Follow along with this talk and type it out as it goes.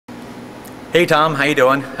Hey Tom, how you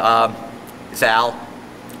doing? It's Al,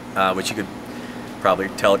 which you could probably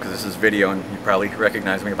tell because this is video and you probably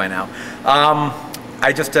recognize me by now.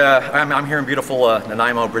 I'm here in beautiful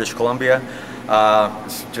Nanaimo, British Columbia.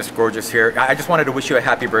 It's just gorgeous here. I just wanted to wish you a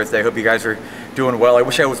happy birthday. I hope you guys are doing well. I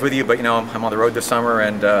wish I was with you, but you know, I'm on the road this summer,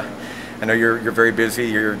 and I know you're very busy.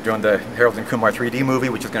 You're doing the Harold and Kumar 3D movie,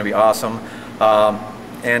 which is going to be awesome.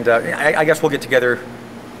 I guess we'll get together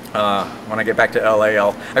when I get back to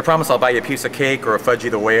LA. I promise I'll buy you a piece of cake or a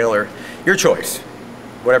Fudgy the Whale, or your choice,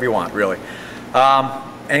 whatever you want, really.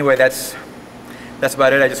 Anyway, that's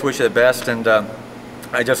about it. I just wish you the best, and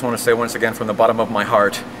I just want to say once again from the bottom of my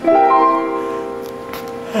heart,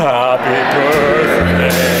 happy birthday.